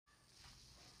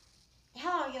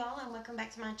y'all, and welcome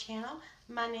back to my channel.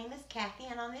 My name is Kathy,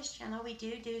 and on this channel we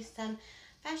do some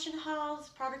fashion hauls,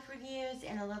 product reviews,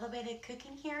 and a little bit of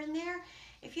cooking here and there.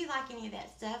 If you like any of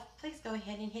that stuff, please go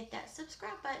ahead and hit that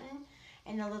subscribe button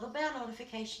and the little bell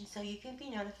notification so you can be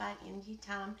notified any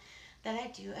time that I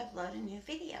do upload a new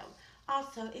video.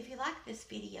 Also, if you like this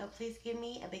video, please give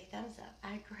me a big thumbs up.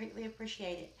 I greatly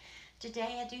appreciate it.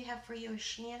 Today I do have for you a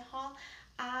Shein haul.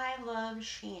 I love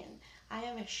Shein. I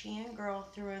am a Shein girl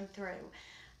through and through.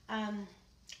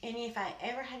 And if I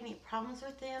ever had any problems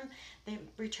with them, the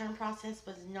return process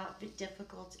was not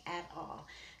difficult at all.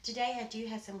 Today I do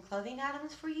have some clothing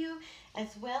items for you, as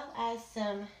well as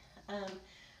some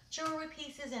jewelry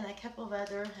pieces and a couple of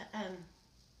other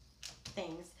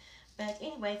things. But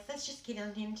anyways, let's just get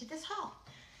on into this haul.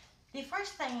 The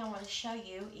first thing I want to show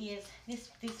you is this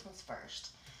one's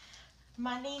first.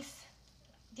 My niece,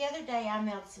 the other day I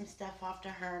mailed some stuff off to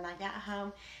her, and I got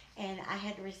home and I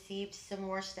had received some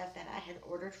more stuff that I had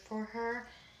ordered for her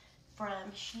from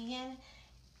Shein,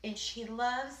 and she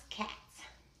loves cats.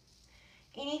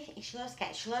 Anything, she loves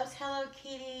cats. She loves Hello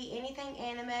Kitty, anything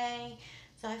anime.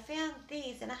 So I found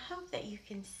these, and I hope that you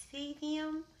can see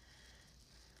them.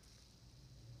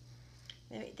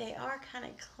 They are kind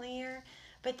of clear,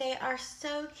 but they are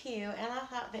so cute, and I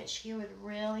thought that she would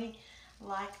really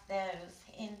like those.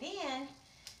 And then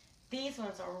these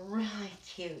ones are really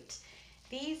cute.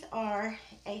 These are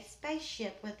a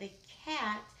spaceship with a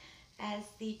cat as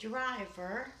the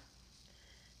driver.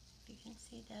 If you can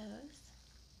see those.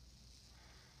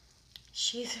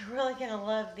 She's really gonna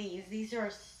love these. These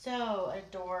are so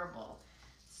adorable.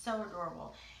 So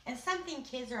adorable. And something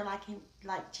kids are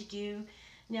like to do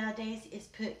nowadays is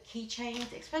put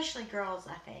keychains, especially girls,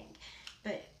 I think,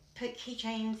 but put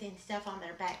keychains and stuff on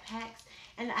their backpacks.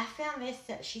 And I found this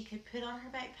that she could put on her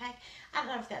backpack. I don't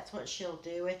know if that's what she'll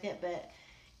do with it, but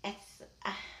it's,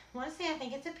 I want to say I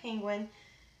think it's a penguin,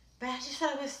 but I just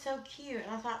thought it was so cute,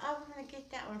 and I thought, oh, I'm going to get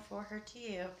that one for her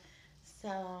too.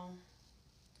 So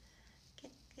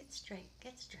get straight,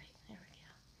 there we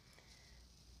go.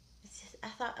 It's just, I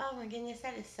thought, oh my goodness,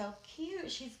 that is so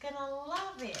cute. She's going to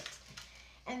love it.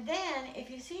 And then,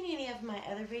 if you've seen any of my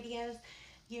other videos,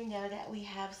 you know that we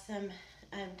have some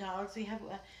dogs. We have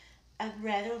a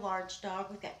rather large dog.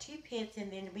 We've got two pits,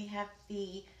 and then we have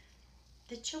the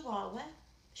Chihuahua.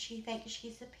 She thinks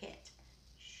she's a pit.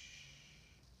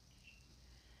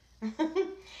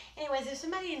 Anyways, if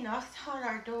somebody knocks on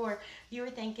our door, you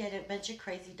would think that a bunch of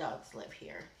crazy dogs live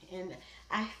here. And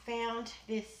I found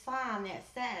this sign that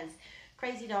says,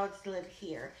 "Crazy dogs live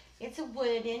here." It's a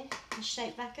wooden,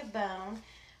 shaped like a bone.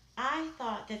 I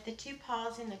thought that the two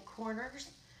paws in the corners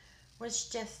was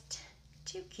just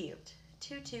too cute.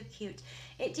 Too cute.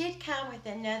 It did come with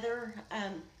another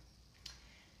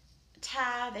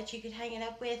tie that you could hang it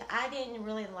up with. I didn't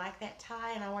really like that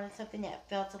tie, and I wanted something that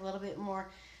felt a little bit more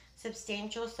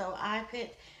substantial, so I put,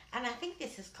 and I think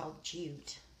this is called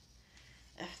jute.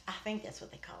 I think that's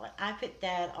what they call it. I put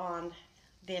that on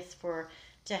this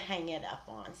to hang it up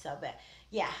on. So, but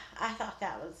yeah, I thought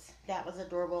that was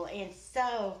adorable and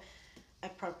so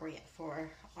appropriate for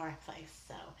our place.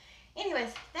 So anyways,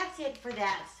 that's it for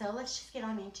that. So let's just get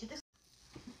on into this.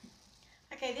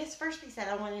 Okay, this first piece that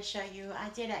I want to show you, I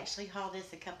did actually haul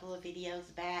this a couple of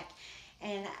videos back,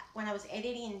 and when I was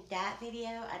editing that video,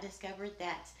 I discovered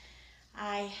that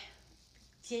I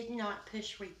did not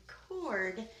push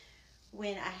record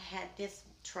when I had this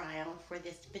try on for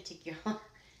this particular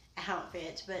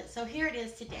outfit. But so here it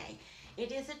is today.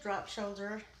 It is a drop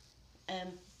shoulder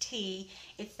tee.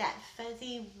 It's that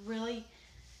fuzzy, really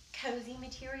cozy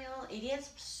material. It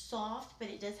is soft, but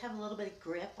it does have a little bit of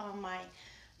grip on my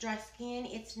dry skin.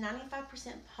 It's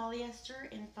 95%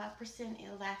 polyester and 5%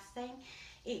 elastane.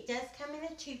 It does come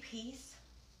in a two-piece.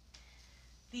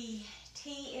 The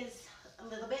tee is a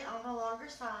little bit on the longer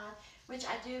side, which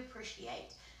I do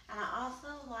appreciate. And I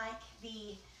also like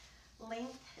the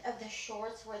length of the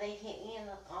shorts where they hit me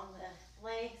on the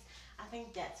legs. I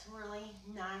think that's really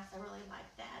nice. I really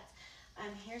like that.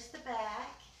 Here's the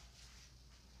back.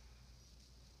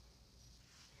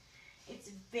 It's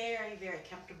very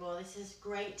comfortable. This is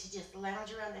great to just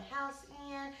lounge around the house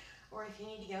in, or if you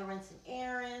need to go run some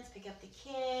errands, pick up the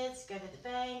kids, go to the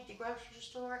bank, the grocery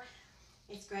store.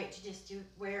 It's great to just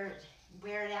wear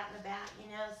it out and about,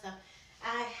 you know. So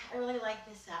I really like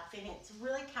this outfit. It's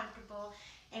really comfortable,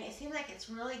 and it seems like it's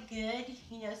really good,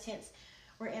 you know, since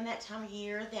we're in that time of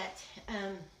year that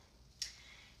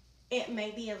it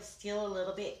may be still a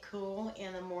little bit cool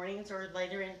in the mornings or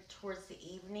later in towards the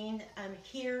evening.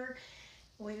 Here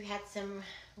we've had some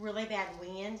really bad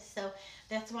wind, so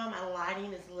that's why my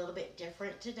lighting is a little bit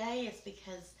different today. It's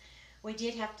because we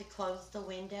did have to close the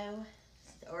window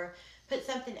or put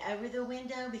something over the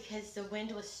window because the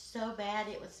wind was so bad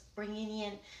it was bringing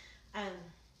in um,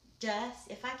 dust.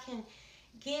 If I can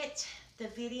get the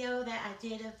video that I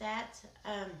did of that,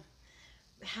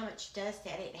 how much dust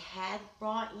that it had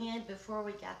brought in before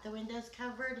we got the windows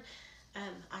covered,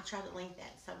 I'll try to link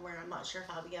that somewhere. I'm not sure if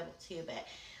I'll be able to, but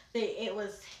it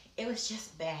was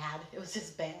just bad. It was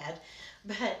just bad.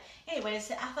 But anyways,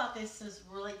 I thought this was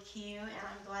really cute, and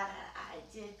I'm glad I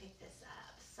did pick this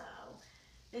up. So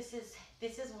this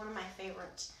is one of my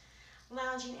favorite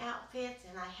lounging outfits,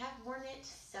 and I have worn it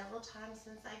several times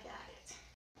since I got it.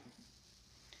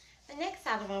 The next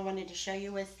item I wanted to show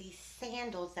you was these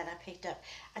sandals that I picked up.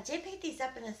 I did pick these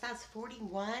up in a size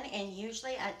 41, and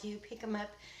usually I do pick them up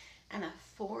in a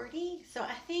 40. So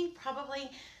I think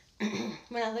probably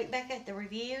when I look back at the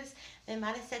reviews, they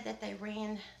might have said that they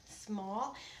ran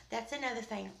small. That's another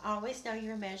thing. Always know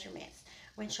your measurements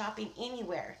when shopping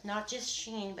anywhere, not just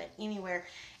Shein, but anywhere.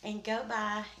 And go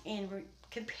by and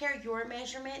compare your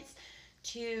measurements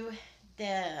to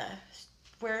the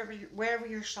wherever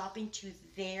you're shopping to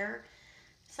their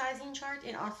sizing chart,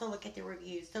 and also look at the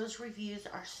reviews. Those reviews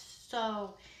are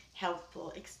so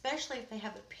helpful, especially if they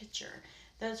have a picture.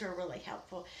 Those are really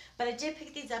helpful. But I did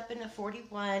pick these up in a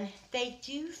 41. They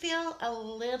do feel a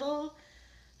little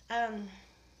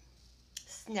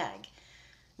snug.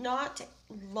 Not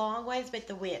long ways, but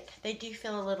the width. They do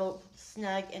feel a little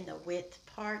snug in the width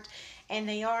part. And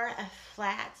they are a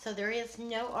flat, so there is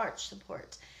no arch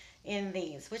support in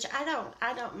these, which I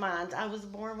don't mind. I was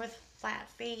born with flat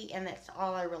feet, and that's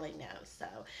all I really know. So,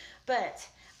 but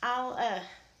I'll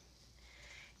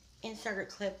insert a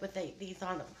clip with these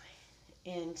on them,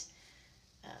 and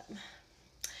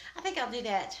I think I'll do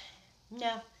that.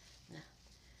 No.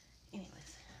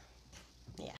 Anyways,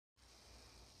 yeah.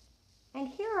 And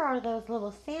here are those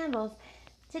little sandals.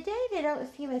 Today they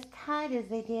don't seem as tight as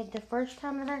they did the first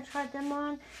time that I tried them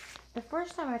on. The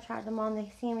first time I tried them on,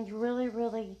 they seemed really,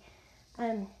 really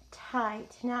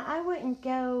tight. Now, I wouldn't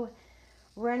go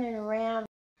running around.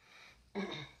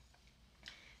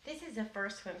 This is the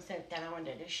first swimsuit that I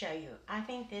wanted to show you. I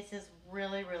think this is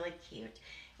really, really cute.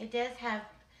 It does have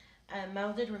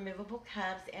molded removable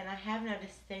cups, and I have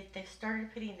noticed that they've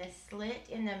started putting this slit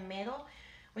in the middle,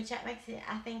 which that makes it,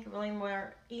 I think, really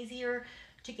more easier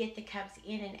to get the cups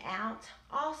in and out.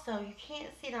 Also, you can't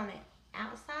sit on it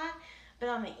outside, but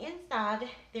on the inside,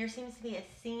 there seems to be a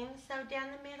seam sewed down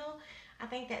the middle. I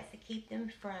think that's to keep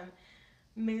them from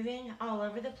moving all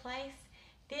over the place.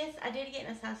 This, I did get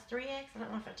in a size 3X. I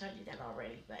don't know if I told you that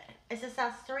already, but it's a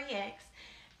size 3X.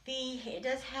 It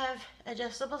does have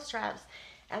adjustable straps,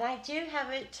 and I do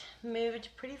have it moved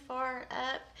pretty far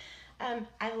up.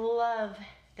 I love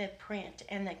the print,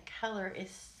 and the color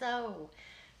is so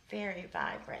very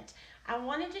vibrant. I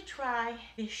wanted to try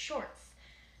these shorts.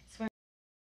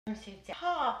 Swimsuits. The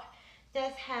top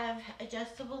does have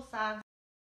adjustable sides,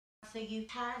 so you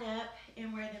tie it up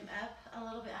and wear them up a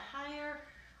little bit higher,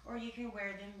 or you can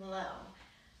wear them low.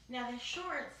 Now the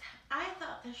shorts, I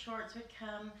thought the shorts would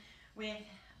come with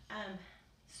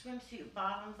swimsuit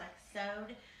bottoms like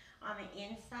sewed on the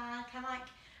inside, kind of like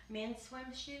men's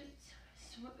swimsuits,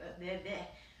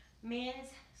 men's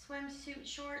swimsuit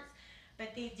shorts,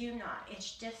 but they do not.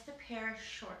 It's just a pair of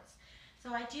shorts.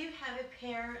 So I do have a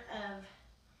pair of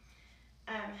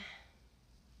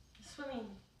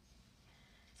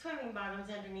swimming bottoms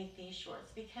underneath these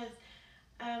shorts, because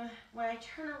when I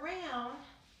turn around,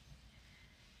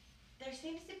 there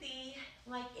seems to be,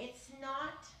 like, it's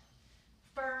not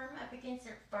firm up against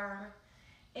it firm.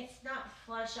 It's not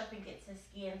flush up against the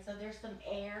skin, so there's some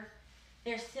air.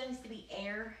 There seems to be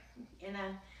air, and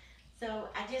so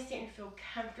I just didn't feel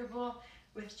comfortable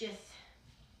with just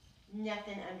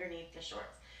nothing underneath the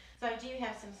shorts. So I do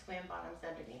have some swim bottoms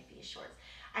underneath these shorts.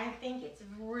 I think it's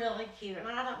really cute, and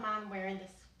I don't mind wearing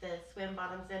the swim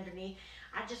bottoms underneath.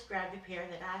 I just grabbed a pair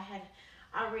that I had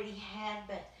already had,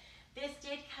 but this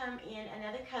did come in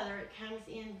another color. It comes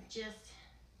in just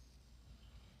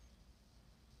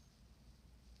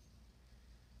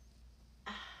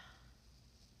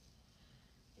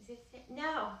is it?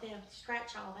 No, then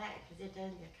scratch all that, because it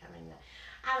doesn't come in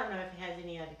I don't know if it has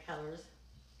any other colors,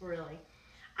 really.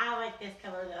 I like this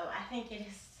color though. I think it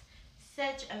is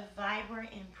such a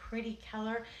vibrant and pretty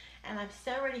color, and I'm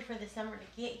so ready for the summer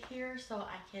to get here so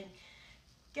I can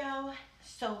go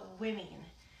swimming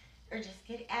or just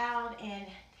get out and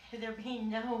there being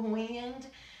no wind.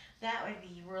 That would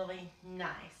be really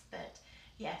nice. But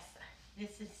yes,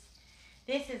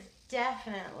 this is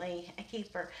definitely a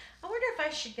keeper. I wonder if I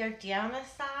should go down a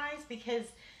size, because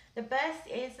the bust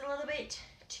is a little bit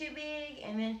too big,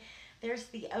 and then there's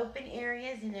the open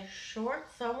areas in the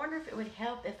shorts. So I wonder if it would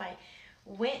help if I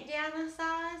went down a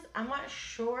size. I'm not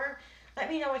sure. Let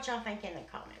me know what y'all think in the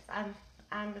comments.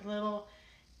 I'm a little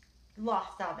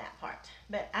lost on that part.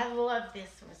 But I love this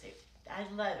swimsuit. I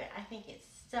love it. I think it's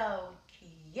so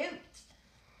cute.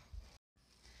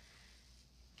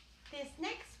 This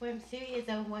next swimsuit is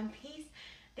a one piece.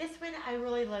 This one, I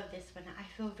really love this one. I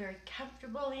feel very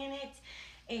comfortable in it.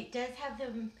 It does have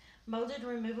the molded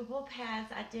removable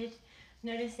pads. I did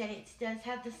notice that it does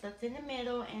have the slits in the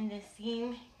middle and the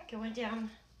seam going down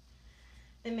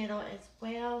the middle as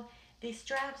well. The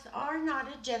straps are not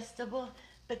adjustable,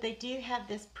 but they do have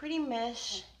this pretty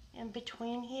mesh in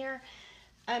between here.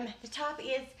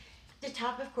 The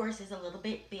top of course is a little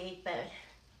bit big, but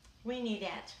we need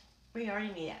that. We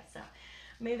already need that. So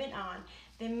moving on,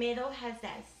 the middle has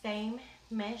that same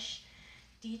mesh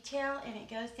detail, and it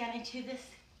goes down into this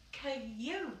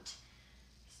cute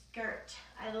skirt.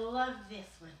 I love this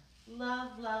one.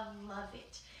 Love, love, love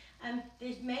it.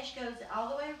 The mesh goes all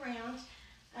the way around.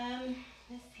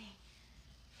 Let's see.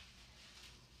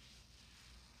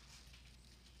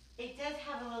 It does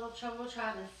have a little trouble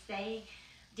trying to stay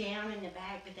down in the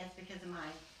back, but that's because of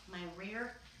my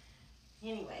rear.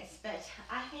 Anyways, but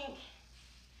I think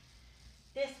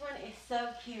this one is so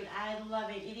cute. I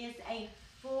love it. It is a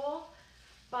full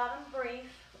bottom brief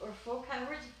or full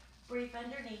coverage brief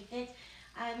underneath it.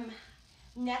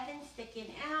 Nothing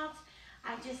sticking out.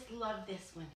 I just love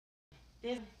this one.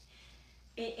 And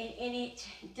it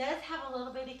does have a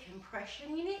little bit of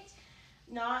compression in it.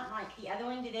 Not like the other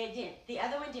one. The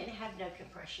other one didn't have no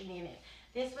compression in it.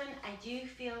 This one, I do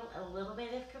feel a little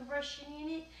bit of compression in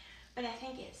it, but I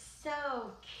think it's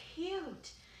so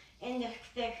cute. And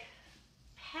the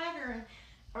pattern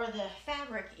or the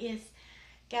fabric is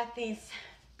got these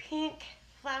pink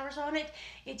flowers on it.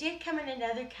 It did come in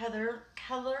another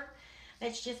color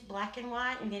that's just black and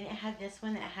white, and then it had this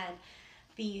one that had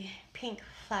the pink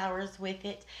flowers with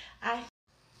it.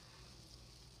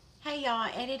 Hey y'all,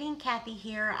 Editing Kathy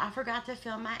here. I forgot to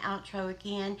film my outro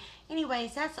again.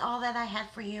 Anyways, that's all that I had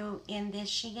for you in this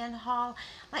Shein haul.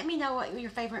 Let me know what your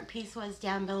favorite piece was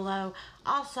down below.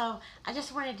 Also, I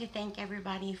just wanted to thank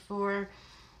everybody for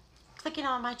clicking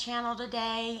on my channel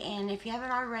today. And if you haven't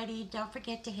already, don't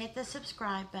forget to hit the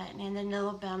subscribe button and the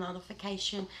little bell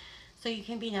notification so you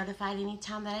can be notified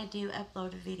anytime that I do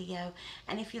upload a video.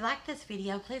 And if you like this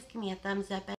video, please give me a thumbs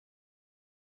up.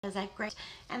 Is that great?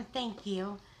 And thank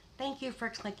you. Thank you for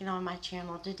clicking on my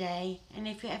channel today. And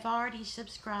if you have already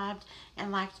subscribed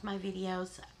and liked my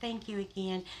videos, thank you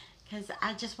again. Because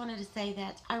I just wanted to say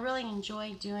that I really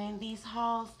enjoy doing these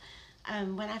hauls.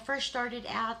 When I first started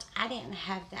out, I didn't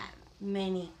have that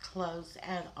many clothes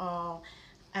at all.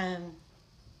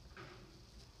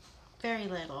 Very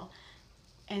little.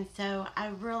 And so I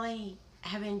really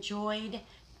have enjoyed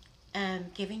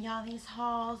giving y'all these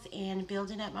hauls and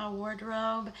building up my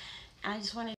wardrobe. And I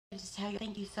just wanted to tell you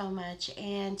thank you so much,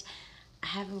 and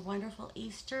have a wonderful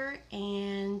Easter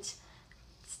and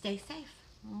stay safe.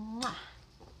 Mwah.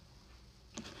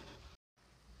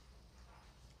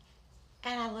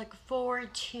 And I look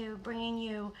forward to bringing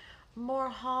you more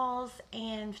hauls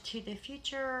and to the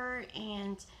future,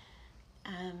 and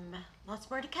lots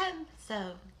more to come.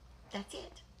 So that's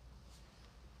it.